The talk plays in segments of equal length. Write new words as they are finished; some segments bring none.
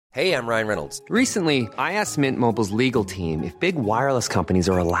Hey, I'm Ryan Reynolds. Recently, I asked Mint Mobile's legal team if big wireless companies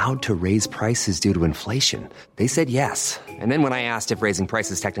are allowed to raise prices due to inflation. They said yes. And then when I asked if raising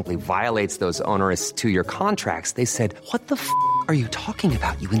prices technically violates those onerous two-year contracts, they said, "What the f*** are you talking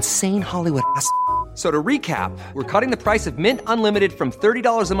about, you insane Hollywood ass?" So to recap, we're cutting the price of Mint Unlimited from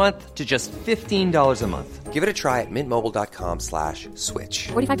 $30 a month to just $15 a month. Give it a try at mintmobile.com/switch.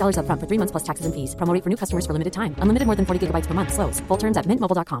 $45 up front for 3 months plus taxes and fees. Promo rate for new customers for limited time. Unlimited more than 40 gigabytes per month. Slows full terms at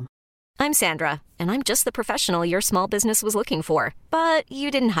mintmobile.com. I'm Sandra, and I'm just the professional your small business was looking for. But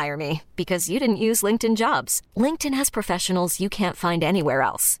you didn't hire me because you didn't use LinkedIn Jobs. LinkedIn has professionals you can't find anywhere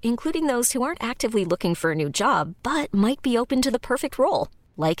else, including those who aren't actively looking for a new job, but might be open to the perfect role,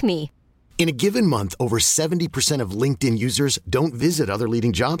 like me. In a given month, over 70% of LinkedIn users don't visit other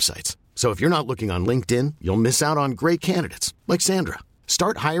leading job sites. So if you're not looking on LinkedIn, you'll miss out on great candidates like Sandra.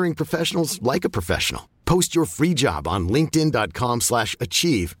 Start hiring professionals like a professional. Post your free job on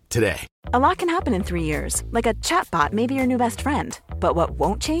linkedin.com/achieve today. A lot can happen in 3 years, like a chatbot may be your new best friend. But what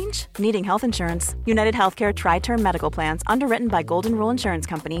won't change? Needing health insurance. United Healthcare Tri-Term Medical Plans, underwritten by Golden Rule Insurance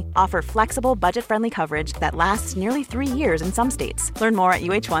Company, offer flexible, budget-friendly coverage that lasts nearly 3 years in some states. Learn more at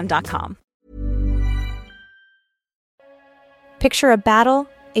uh1.com. Picture a battle,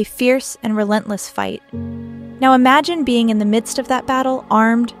 a fierce and relentless fight. Now imagine being in the midst of that battle,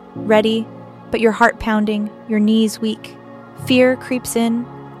 armed, ready, but your heart pounding, your knees weak. Fear creeps in,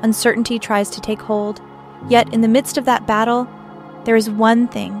 uncertainty tries to take hold. Yet in the midst of that battle, there is one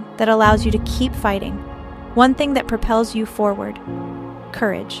thing that allows you to keep fighting, one thing that propels you forward: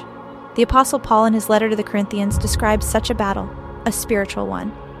 courage. The Apostle Paul in his letter to the Corinthians describes such a battle, a spiritual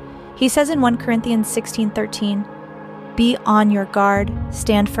one. He says in 1 Corinthians 16:13, "Be on your guard,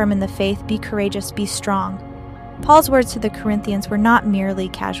 stand firm in the faith, be courageous, be strong." Paul's words to the Corinthians were not merely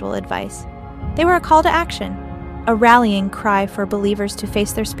casual advice. They were a call to action, a rallying cry for believers to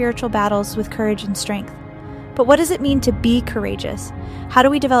face their spiritual battles with courage and strength. But what does it mean to be courageous? How do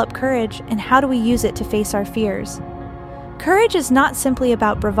we develop courage, and how do we use it to face our fears? Courage is not simply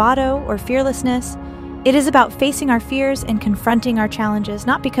about bravado or fearlessness. It is about facing our fears and confronting our challenges,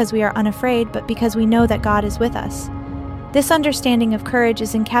 not because we are unafraid, but because we know that God is with us. This understanding of courage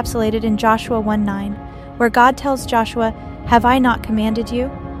is encapsulated in Joshua 1:9, where God tells Joshua, "Have I not commanded you?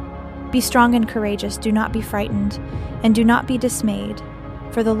 Be strong and courageous, do not be frightened, and do not be dismayed,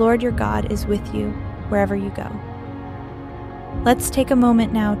 for the Lord your God is with you wherever you go." Let's take a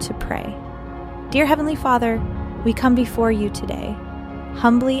moment now to pray. Dear Heavenly Father, we come before you today,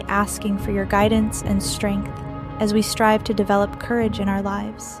 humbly asking for your guidance and strength as we strive to develop courage in our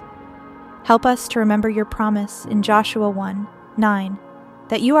lives. Help us to remember your promise in Joshua 1:9,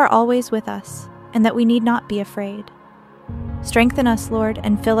 that you are always with us and that we need not be afraid. Strengthen us, Lord,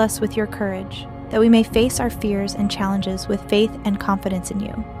 and fill us with your courage, that we may face our fears and challenges with faith and confidence in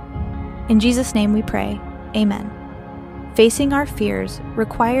you. In Jesus' name we pray, amen. Facing our fears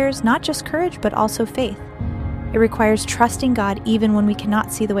requires not just courage, but also faith. It requires trusting God even when we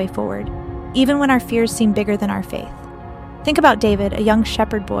cannot see the way forward, even when our fears seem bigger than our faith. Think about David, a young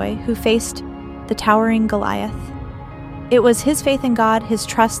shepherd boy who faced the towering Goliath. It was his faith in God, his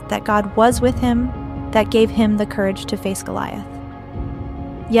trust that God was with him, that gave him the courage to face Goliath.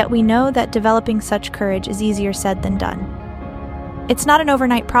 Yet we know that developing such courage is easier said than done. It's not an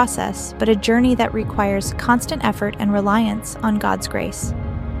overnight process, but a journey that requires constant effort and reliance on God's grace.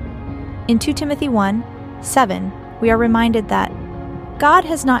 In 2 Timothy 1:7, we are reminded that God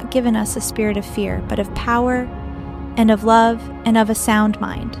has not given us a spirit of fear, but of power and of love and of a sound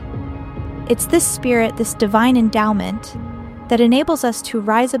mind. It's this spirit, this divine endowment, that enables us to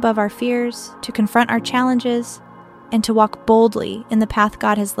rise above our fears, to confront our challenges, and to walk boldly in the path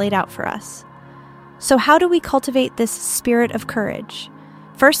God has laid out for us. So how do we cultivate this spirit of courage?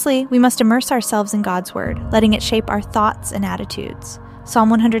 Firstly, we must immerse ourselves in God's word, letting it shape our thoughts and attitudes. Psalm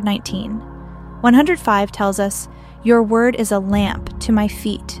 119. 105 tells us, "Your word is a lamp to my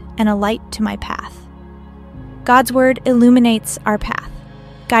feet and a light to my path." God's word illuminates our path,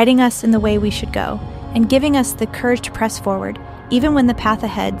 guiding us in the way we should go, and giving us the courage to press forward, even when the path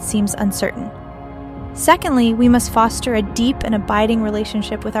ahead seems uncertain. Secondly, we must foster a deep and abiding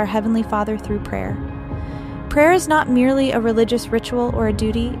relationship with our Heavenly Father through prayer. Prayer is not merely a religious ritual or a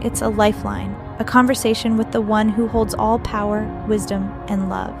duty, it's a lifeline, a conversation with the one who holds all power, wisdom, and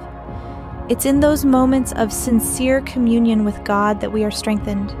love. It's in those moments of sincere communion with God that we are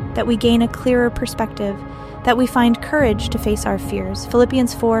strengthened, that we gain a clearer perspective, that we find courage to face our fears.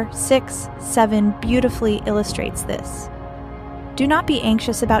 Philippians 4:6-7 beautifully illustrates this. Do not be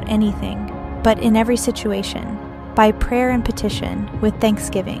anxious about anything, but in every situation, by prayer and petition, with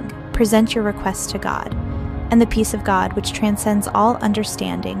thanksgiving, present your requests to God. and the peace of God, which transcends all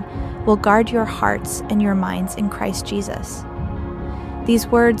understanding, will guard your hearts and your minds in Christ Jesus. These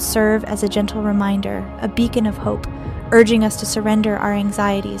words serve as a gentle reminder, a beacon of hope, urging us to surrender our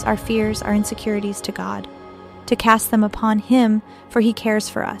anxieties, our fears, our insecurities to God, to cast them upon Him, for He cares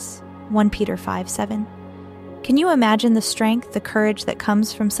for us. 1 Peter 5:7. Can you imagine the strength, the courage that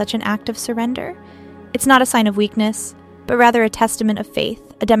comes from such an act of surrender? It's not a sign of weakness, but rather a testament of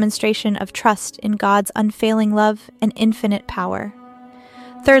faith, a demonstration of trust in God's unfailing love and infinite power.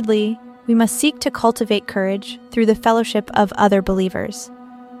 Thirdly, we must seek to cultivate courage through the fellowship of other believers.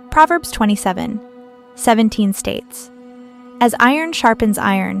 Proverbs 27:17 states, "As iron sharpens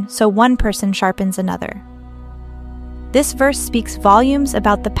iron, so one person sharpens another." This verse speaks volumes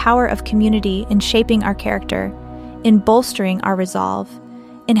about the power of community in shaping our character, in bolstering our resolve,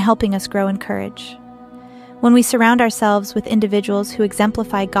 in helping us grow in courage. When we surround ourselves with individuals who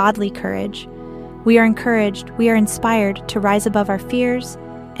exemplify godly courage, we are encouraged, we are inspired to rise above our fears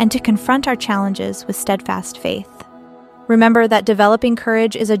and to confront our challenges with steadfast faith. Remember that developing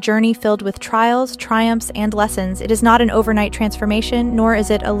courage is a journey filled with trials, triumphs, and lessons. It is not an overnight transformation, nor is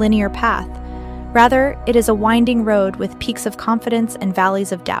it a linear path. Rather, it is a winding road with peaks of confidence and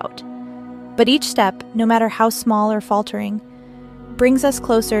valleys of doubt. But each step, no matter how small or faltering, brings us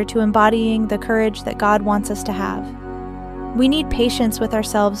closer to embodying the courage that God wants us to have. We need patience with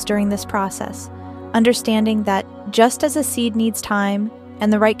ourselves during this process, understanding that just as a seed needs time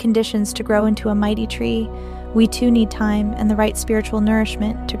and the right conditions to grow into a mighty tree, we too need time and the right spiritual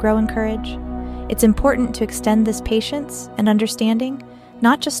nourishment to grow in courage. It's important to extend this patience and understanding,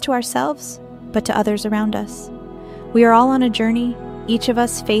 not just to ourselves, but to others around us. We are all on a journey, each of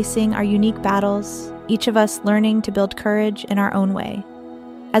us facing our unique battles, each of us learning to build courage in our own way.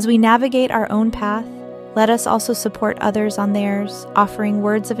 As we navigate our own path, let us also support others on theirs, offering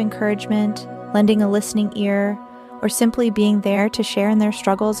words of encouragement, lending a listening ear, or simply being there to share in their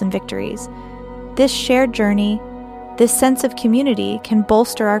struggles and victories. This shared journey, this sense of community can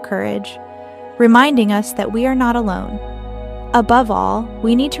bolster our courage, reminding us that we are not alone. Above all,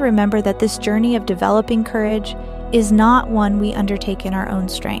 we need to remember that this journey of developing courage is not one we undertake in our own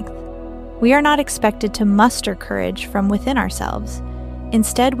strength. We are not expected to muster courage from within ourselves.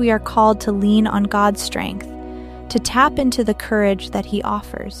 Instead, we are called to lean on God's strength, to tap into the courage that He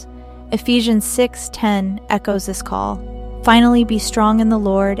offers. Ephesians 6:10 echoes this call. Finally, be strong in the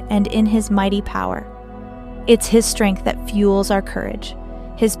Lord and in His mighty power. It's His strength that fuels our courage,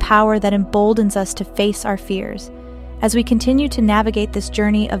 His power that emboldens us to face our fears. As we continue to navigate this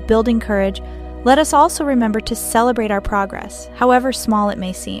journey of building courage, let us also remember to celebrate our progress, however small it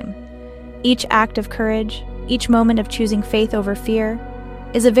may seem. Each act of courage, each moment of choosing faith over fear,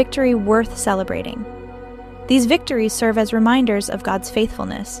 is a victory worth celebrating. These victories serve as reminders of God's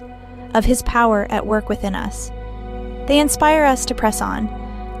faithfulness, of His power at work within us. They inspire us to press on,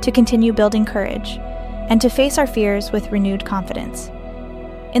 to continue building courage, and to face our fears with renewed confidence.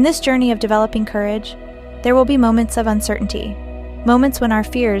 In this journey of developing courage, there will be moments of uncertainty, moments when our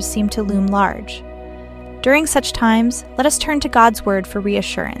fears seem to loom large. During such times, let us turn to God's word for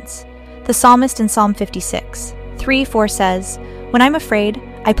reassurance. The psalmist in Psalm 56:3-4 says, "When I'm afraid,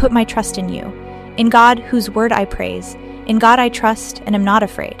 I put my trust in you. In God, whose word I praise. In God I trust and am not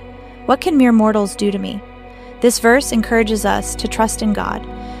afraid. What can mere mortals do to me?" This verse encourages us to trust in God,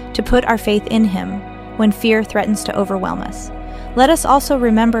 to put our faith in Him when fear threatens to overwhelm us. Let us also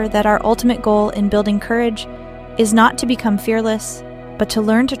remember that our ultimate goal in building courage is not to become fearless, but to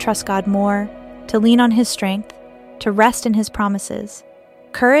learn to trust God more, to lean on His strength, to rest in His promises.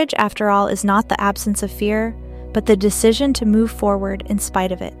 Courage, after all, is not the absence of fear, but the decision to move forward in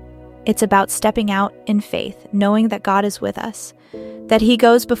spite of it. It's about stepping out in faith, knowing that God is with us, that He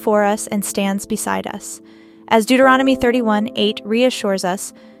goes before us and stands beside us. As Deuteronomy 31:8 reassures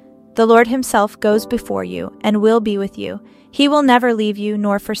us, the Lord Himself goes before you and will be with you. He will never leave you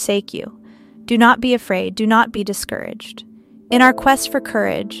nor forsake you. Do not be afraid, do not be discouraged. In our quest for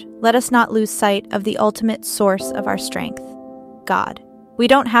courage, let us not lose sight of the ultimate source of our strength, God. We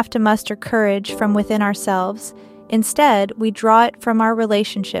don't have to muster courage from within ourselves. Instead, we draw it from our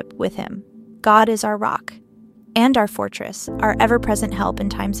relationship with Him. God is our rock and our fortress, our ever-present help in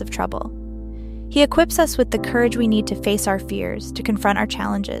times of trouble. He equips us with the courage we need to face our fears, to confront our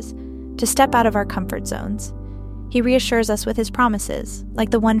challenges, to step out of our comfort zones. He reassures us with His promises, like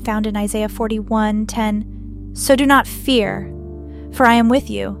the one found in Isaiah 41:10. "So do not fear, for I am with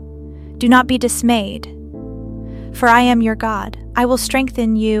you. Do not be dismayed, for I am your God. I will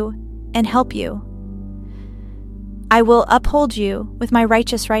strengthen you and help you. I will uphold you with my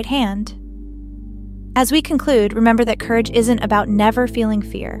righteous right hand." As we conclude, remember that courage isn't about never feeling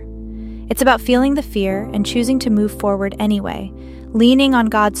fear. It's about feeling the fear and choosing to move forward anyway, leaning on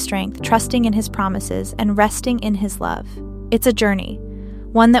God's strength, trusting in His promises, and resting in His love. It's a journey,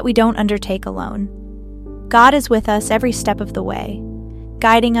 one that we don't undertake alone. God is with us every step of the way,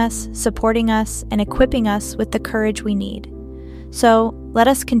 guiding us, supporting us, and equipping us with the courage we need. So let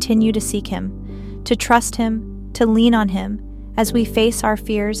us continue to seek Him, to trust Him, to lean on Him as we face our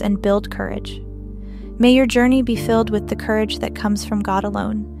fears and build courage. May your journey be filled with the courage that comes from God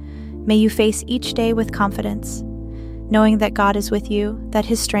alone. May you face each day with confidence, knowing that God is with you, that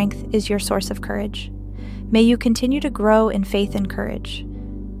His strength is your source of courage. May you continue to grow in faith and courage,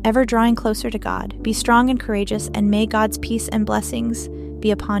 ever drawing closer to God. Be strong and courageous, and may God's peace and blessings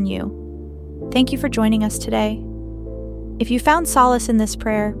be upon you. Thank you for joining us today. If you found solace in this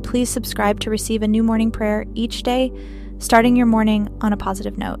prayer, please subscribe to receive a new morning prayer each day, starting your morning on a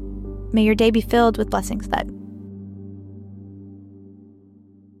positive note. May your day be filled with blessings that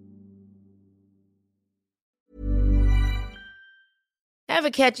Ever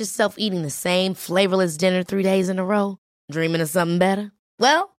catch yourself eating the same flavorless dinner 3 days in a row? Dreaming of something better?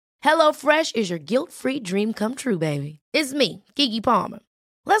 Well, HelloFresh is your guilt-free dream come true, baby. It's me, Keke Palmer.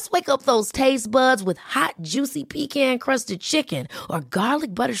 Let's wake up those taste buds with hot, juicy pecan-crusted chicken or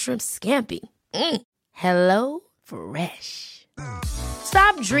garlic butter shrimp scampi. Hello Fresh.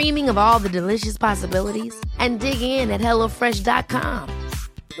 Stop dreaming of all the delicious possibilities and dig in at HelloFresh.com.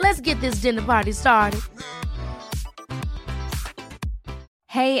 Let's get this dinner party started.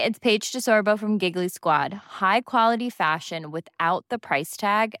 Hey, it's Paige DeSorbo from Giggly Squad. High quality fashion without the price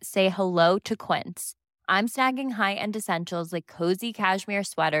tag. Say hello to Quince. I'm snagging high-end essentials like cozy cashmere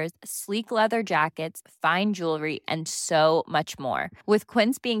sweaters, sleek leather jackets, fine jewelry, and so much more. With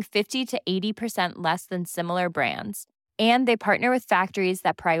Quince being 50 to 80% less than similar brands. And they partner with factories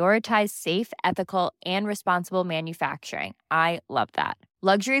that prioritize safe, ethical, and responsible manufacturing. I love that.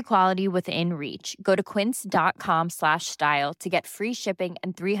 Luxury quality within reach. Go to quince.com/style to get free shipping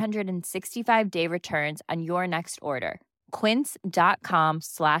and 365-day returns on your next order.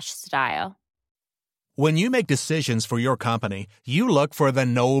 Quince.com/style. When you make decisions for your company, you look for the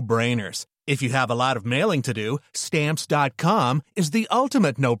no-brainers. If you have a lot of mailing to do, Stamps.com is the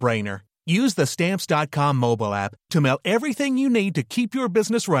ultimate no-brainer. Use the Stamps.com mobile app to mail everything you need to keep your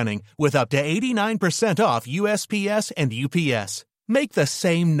business running with up to 89% off USPS and UPS. Make the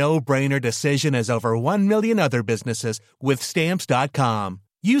same no-brainer decision as over 1 million other businesses with Stamps.com.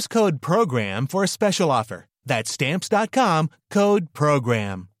 Use code PROGRAM for a special offer. That's Stamps.com, code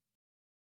PROGRAM.